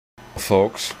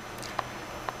folks,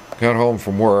 got home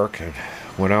from work and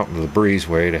went out into the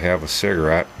breezeway to have a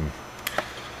cigarette. And,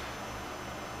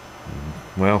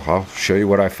 well, I'll show you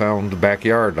what I found the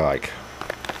backyard like.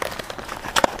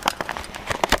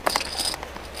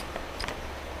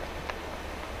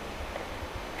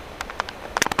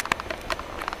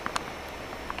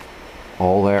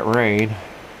 All that rain,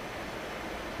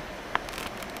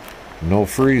 no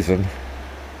freezing,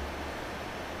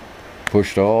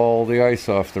 pushed all the ice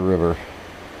off the river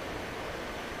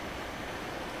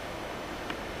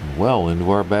well into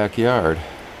our backyard.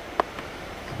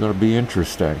 It's going to be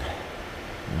interesting.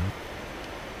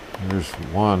 There's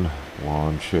one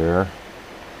lawn chair.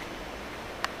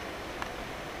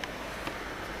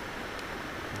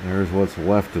 There's what's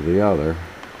left of the other.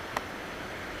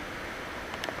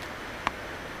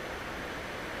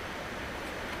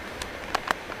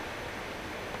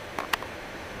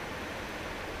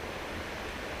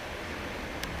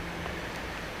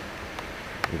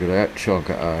 Look at that chunk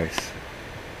of ice.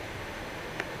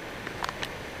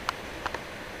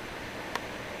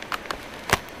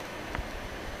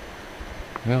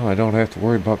 Well, I don't have to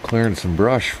worry about clearing some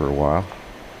brush for a while.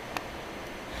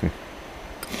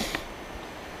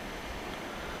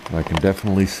 I can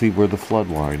definitely see where the flood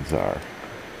lines are.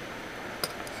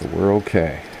 So we're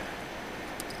okay.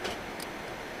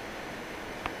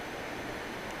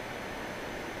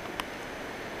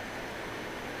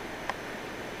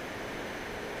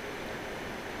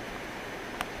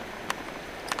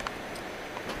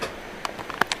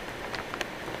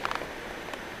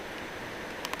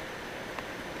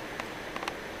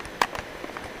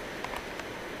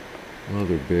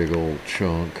 Another big old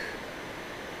chunk.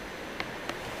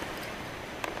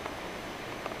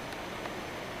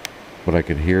 But I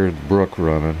can hear the brook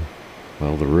running.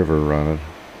 Well, the river running.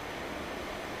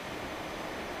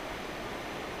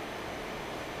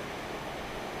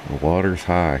 The water's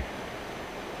high.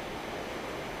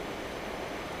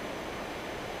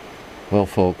 Well,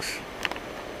 folks,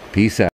 peace out.